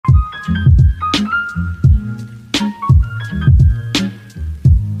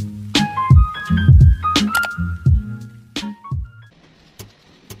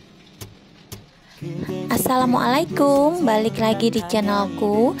Assalamualaikum, balik lagi di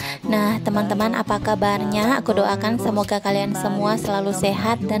channelku. Nah teman-teman, apa kabarnya? Aku doakan semoga kalian semua selalu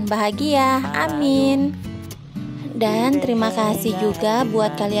sehat dan bahagia, amin. Dan terima kasih juga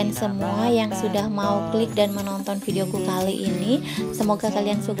buat kalian semua yang sudah mau klik dan menonton videoku kali ini. Semoga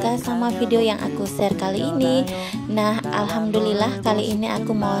kalian suka sama video yang aku share kali ini. Nah, alhamdulillah kali ini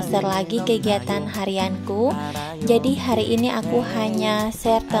aku mau share lagi kegiatan harianku. Jadi hari ini aku hanya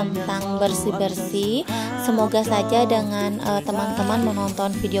share tentang bersih-bersih. Semoga saja dengan teman-teman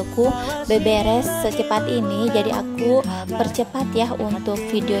menonton videoku beberes secepat ini. Jadi aku percepat ya untuk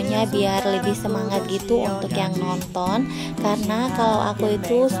videonya biar lebih semangat gitu untuk yang nonton. Karena kalau aku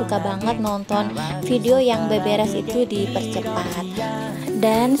itu suka banget nonton video yang beberes itu dipercepat.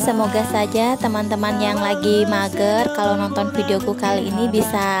 Dan semoga saja teman-teman yang lagi mager kalau nonton videoku kali ini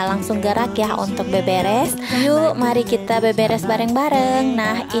bisa langsung gerak ya untuk beberes. Yuk mari kita beberes bareng-bareng.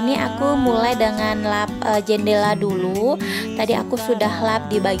 Nah ini aku mulai dengan lap jendela dulu. Tadi aku sudah lap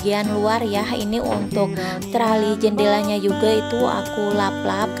di bagian luar ya. Ini untuk trali jendelanya juga itu aku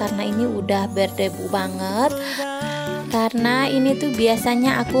lap-lap karena ini udah berdebu banget. Karena ini tuh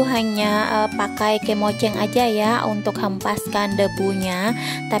biasanya aku hanya pakai kemoceng aja ya untuk hempaskan debunya.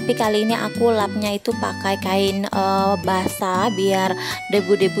 Tapi kali ini aku lapnya itu pakai kain basah biar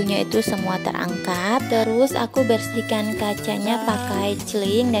debu-debunya itu semua terangkat. Terus aku bersihkan kacanya pakai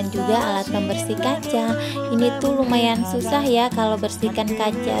celing dan juga alat pembersih kaca. Ini tuh lumayan susah ya kalau bersihkan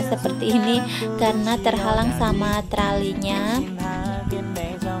kaca seperti ini karena terhalang sama tralinya.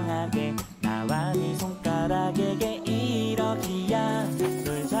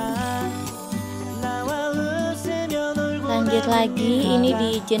 Lanjut lagi, ini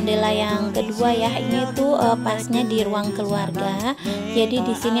di jendela yang kedua ya. Ini tuh pasnya di ruang keluarga. Jadi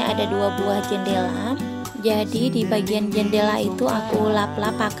di sini ada 2 buah jendela. Jadi di bagian jendela itu aku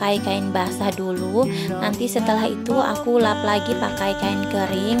lap-lap pakai kain basah dulu. Nanti setelah itu aku lap lagi pakai kain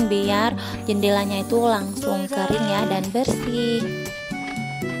kering biar jendelanya itu langsung kering ya dan bersih.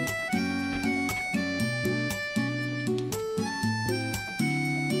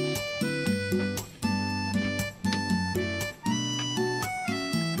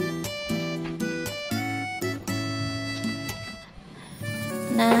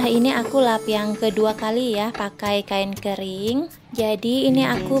 Nah ini aku lap yang kedua kali ya pakai kain kering. Jadi ini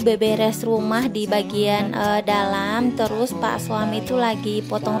aku beberes rumah di bagian dalam. Terus pak suami itu lagi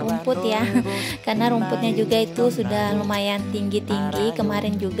potong rumput ya. Karena rumputnya juga itu sudah lumayan tinggi-tinggi.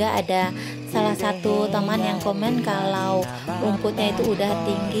 Kemarin juga ada salah satu teman yang komen kalau rumputnya itu udah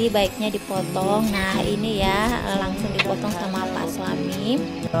tinggi baiknya dipotong. Nah ini ya langsung dipotong sama pak suami.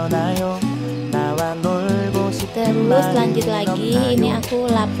 Terus lanjut lagi, ini aku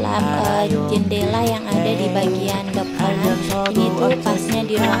lap-lap jendela yang ada di bagian depan. Ini tuh pasnya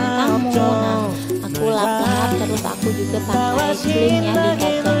di ruang tamu. Nah aku lap-lap, terus aku juga pakai celing ya di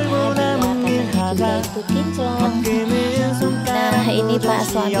kacanya biar kacanya juga itu kinclong. Nah ini pak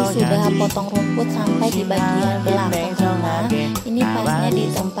suami sudah potong rumput sampai di bagian belakang rumah. Ini pasnya di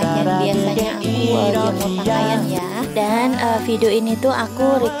tempat yang biasanya aku jemur pakaian ya. Dan video ini tuh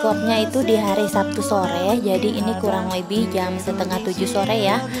aku recordnya itu di hari Sabtu sore. Jadi ini kurang lebih jam setengah 7 sore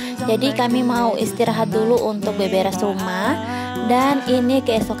ya. Jadi kami mau istirahat dulu untuk beberes rumah. Dan ini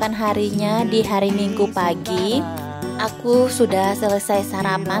keesokan harinya di hari Minggu pagi. Aku sudah selesai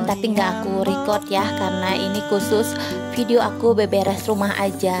sarapan tapi nggak aku record ya karena ini khusus video aku beberes rumah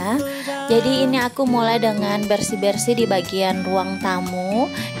aja. Jadi ini aku mulai dengan bersih-bersih di bagian ruang tamu.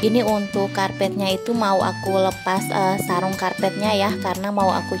 Ini untuk karpetnya itu mau aku lepas sarung karpetnya ya karena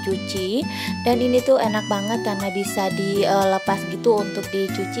mau aku cuci. Dan ini tuh enak banget karena bisa dilepas gitu untuk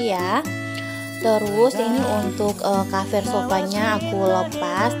dicuci ya. Terus ini untuk cover sofanya aku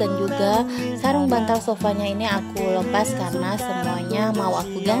lepas dan juga sarung bantal sofanya ini aku lepas karena semuanya mau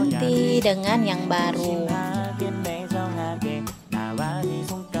aku ganti dengan yang baru.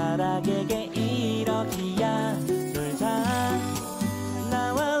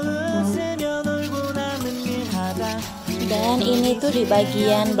 Dan ini tuh di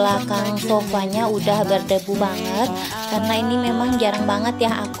bagian belakang sofanya udah berdebu banget karena ini memang jarang banget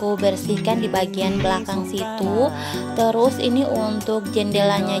ya aku bersihkan di bagian belakang situ. Terus ini untuk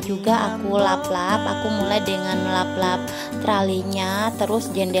jendelanya juga aku lap-lap. Aku mulai dengan lap-lap tralinya,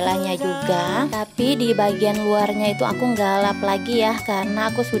 terus jendelanya juga. Tapi di bagian luarnya itu aku nggak lap lagi ya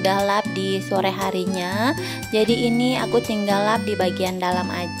karena aku sudah lap di sore harinya. Jadi ini aku tinggal lap di bagian dalam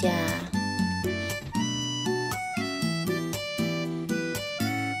aja.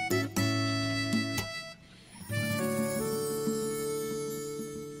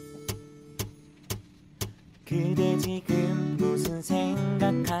 그대 지금 무슨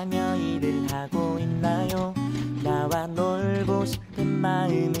생각하며 일을 하고 있나요? 나와 놀고 싶은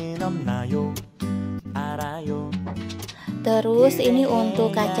마음은 없나요? 알아요. Terus ini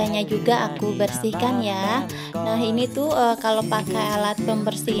untuk kacanya juga aku bersihkan ya. Nah ini tuh kalau pakai alat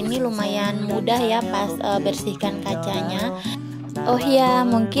pembersih ini lumayan mudah ya pas bersihkan kacanya. Oh ya,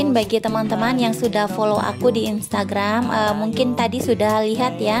 mungkin bagi teman-teman yang sudah follow aku di Instagram, mungkin tadi sudah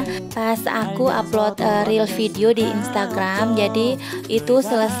lihat ya, pas aku upload real video di Instagram. Jadi itu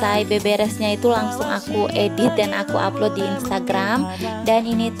selesai beberesnya itu langsung aku edit dan aku upload di Instagram. Dan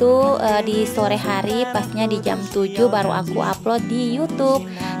ini tuh di sore hari, pasnya di jam 7 baru aku upload di YouTube.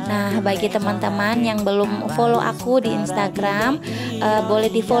 Nah, bagi teman-teman yang belum follow aku di Instagram, boleh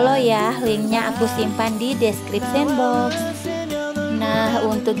di follow ya, linknya aku simpan di description box. Nah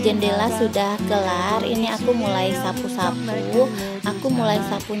untuk jendela sudah kelar, ini aku mulai sapu-sapu. Aku mulai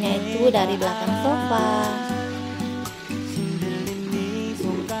sapunya itu dari belakang sofa.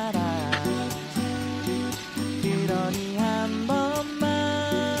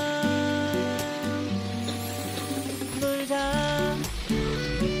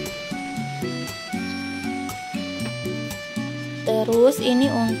 Terus ini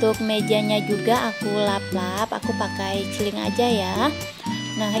untuk mejanya juga aku lap-lap, aku pakai celing aja ya.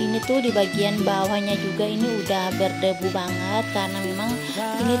 Nah ini tuh di bagian bawahnya juga ini udah berdebu banget, karena memang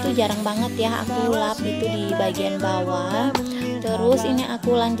ini tuh jarang banget ya aku lap itu di bagian bawah. Terus ini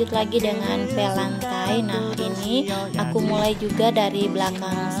aku lanjut lagi dengan pel lantai. Nah ini aku mulai juga dari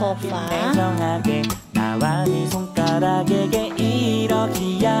belakang sofa.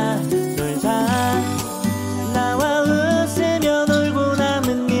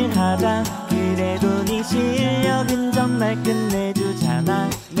 실력은 정말 끝내주잖아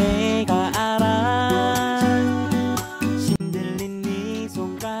내가 알아 신들린 네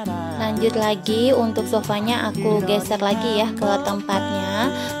손가락. Lanjut lagi untuk sofanya aku geser lagi ya ke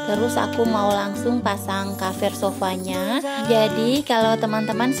tempatnya. Terus aku mau langsung pasang cover sofanya. Jadi kalau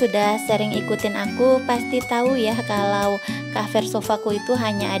teman-teman sudah sering ikutin aku pasti tahu ya kalau cover sofaku itu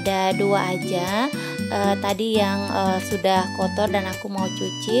hanya ada 2 aja. Tadi yang sudah kotor dan aku mau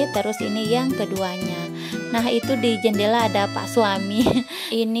cuci, terus ini yang keduanya. Nah itu di jendela ada Pak Suami.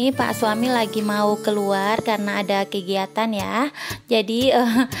 Ini Pak Suami lagi mau keluar karena ada kegiatan ya. Jadi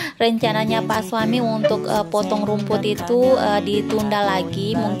rencananya Pak Suami untuk potong rumput itu ditunda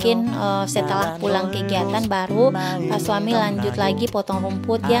lagi. Mungkin setelah pulang kegiatan baru Pak Suami lanjut lagi potong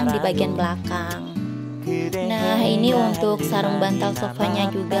rumput yang di bagian belakang. Nah ini untuk sarung bantal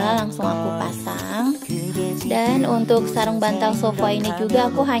sofanya juga langsung aku pasang. Dan untuk sarung bantal sofa ini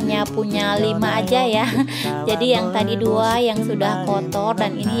juga aku hanya punya 5 aja ya. Jadi yang tadi 2 yang sudah kotor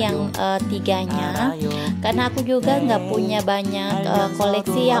dan ini yang 3-nya. Karena aku juga nggak punya banyak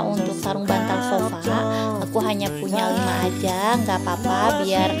koleksi ya untuk sarung bantal sofa. Aku hanya punya 5 aja, nggak apa-apa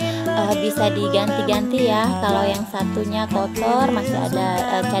biar bisa diganti-ganti ya. Kalau yang satunya kotor masih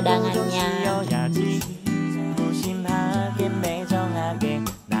ada cadangannya.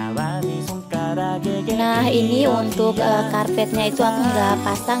 Nah ini untuk karpetnya itu aku nggak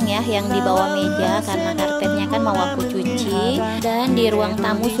pasang ya yang di bawah meja karena karpetnya kan mau aku cuci. Dan di ruang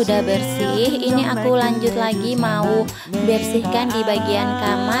tamu sudah bersih. Ini aku lanjut lagi mau bersihkan di bagian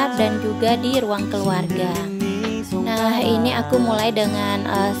kamar dan juga di ruang keluarga. Nah ini aku mulai dengan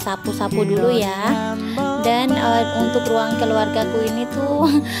sapu-sapu dulu ya. Dan untuk ruang keluargaku ini tuh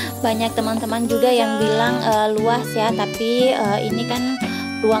banyak teman-teman juga yang bilang luas ya, tapi ini kan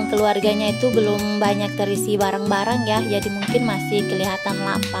ruang keluarganya itu belum banyak terisi barang-barang ya, jadi mungkin masih kelihatan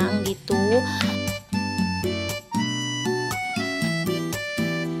lapang gitu.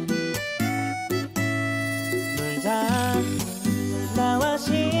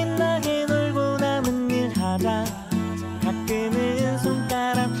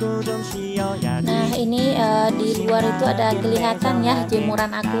 Nah ini di luar itu ada kelihatan ya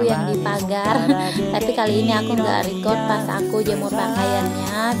jemuran aku yang di pagar. Tapi kali ini aku nggak record pas aku jemur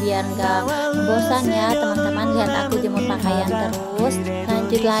pakaiannya biar nggak bosan ya teman-teman lihat aku jemur pakaian terus.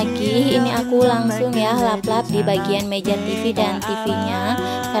 Lanjut lagi, ini aku langsung ya lap-lap di bagian meja TV dan TV-nya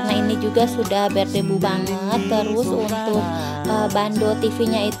karena ini juga sudah berdebu banget. Terus untuk bando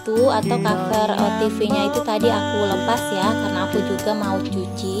TV-nya itu atau cover TV-nya itu tadi aku lepas ya karena aku juga mau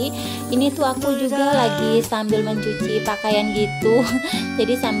cuci. Ini tuh aku juga lagi sambil mencuci pakaian gitu.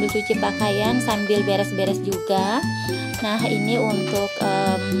 Jadi sambil cuci pakaian sambil beres-beres juga. Nah ini untuk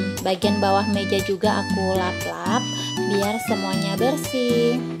bagian bawah meja juga aku lap-lap biar semuanya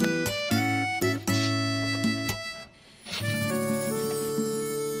bersih.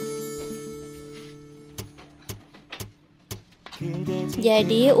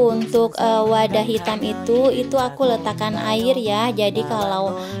 Jadi untuk wadah hitam itu aku letakkan air ya. Jadi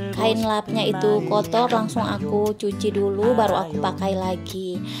kalau kain lapnya itu kotor langsung aku cuci dulu baru aku pakai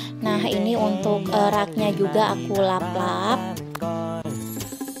lagi. Nah ini untuk raknya juga aku lap-lap.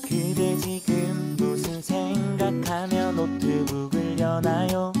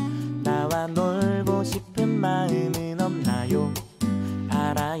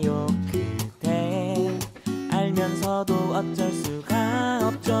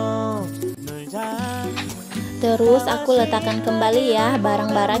 Terus aku letakkan kembali ya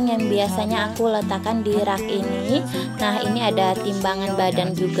barang-barang yang biasanya aku letakkan di rak ini. Nah ini ada timbangan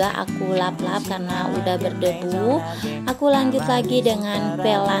badan juga aku lap-lap karena udah berdebu. Aku lanjut lagi dengan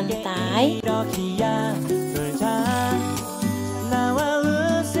pel lantai.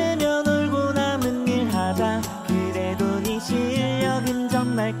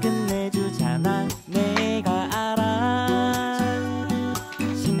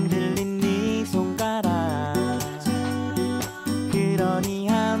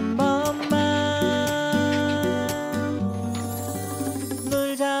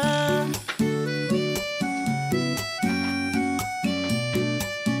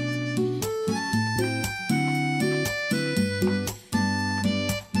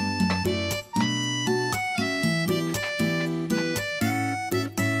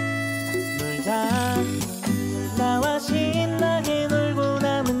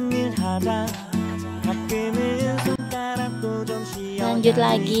 Lanjut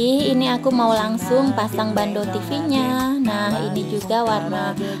lagi, ini aku mau langsung pasang bando TV-nya. Nah ini juga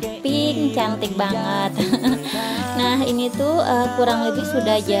warna pink, cantik banget. Nah ini tuh kurang lebih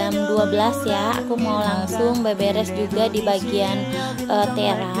sudah jam 12 ya. Aku mau langsung beberes juga di bagian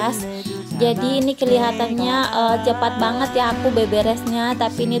teras. Jadi ini kelihatannya cepat banget ya aku beberesnya,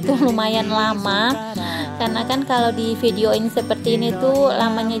 tapi ini tuh lumayan lama. Karena kan kalau di videoin seperti ini tuh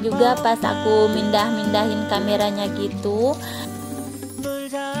lamanya juga pas aku mindahin kameranya gitu.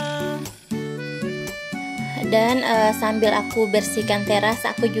 Dan sambil aku bersihkan teras,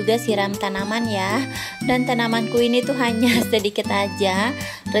 aku juga siram tanaman ya. Dan tanamanku ini tuh hanya sedikit aja.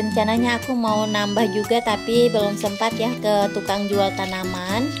 Rencananya aku mau nambah juga tapi belum sempat ya ke tukang jual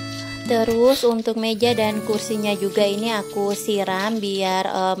tanaman. Terus untuk meja dan kursinya juga ini aku siram biar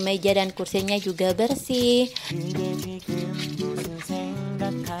meja dan kursinya juga bersih.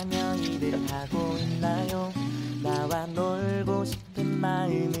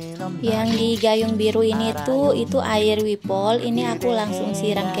 Yang di gayung biru ini tuh itu air wipol. Ini aku langsung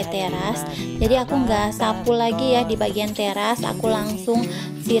siram ke teras. Jadi aku nggak sapu lagi ya di bagian teras. Aku langsung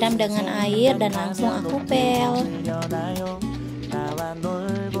siram dengan air dan langsung aku pel.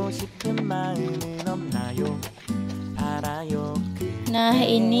 Nah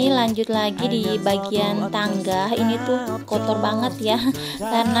ini lanjut lagi di bagian tangga. Ini tuh kotor banget ya.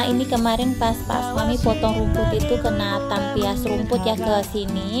 Karena ini kemarin pas Pak Suami potong rumput itu kena tampias rumput ya ke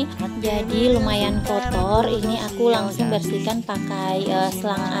sini. Jadi lumayan kotor. Ini aku langsung bersihkan pakai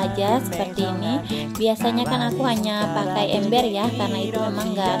selang aja seperti ini. Biasanya kan aku hanya pakai ember ya, karena itu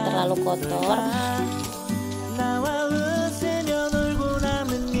memang nggak terlalu kotor.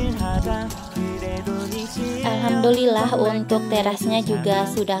 Alhamdulillah untuk terasnya juga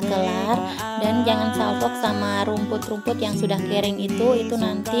sudah kelar. Dan jangan salfok sama rumput-rumput yang sudah kering itu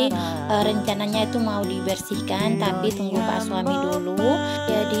nanti rencananya itu mau dibersihkan, tapi tunggu Pak Suami dulu.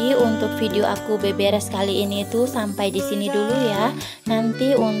 Jadi untuk video aku beberes kali ini tuh sampai di sini dulu ya.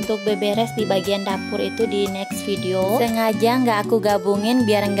 Nanti untuk beberes di bagian dapur itu di next video. Sengaja nggak aku gabungin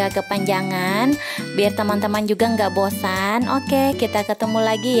biar nggak kepanjangan, biar teman-teman juga nggak bosan. Oke, kita ketemu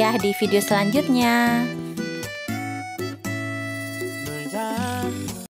lagi ya di video selanjutnya.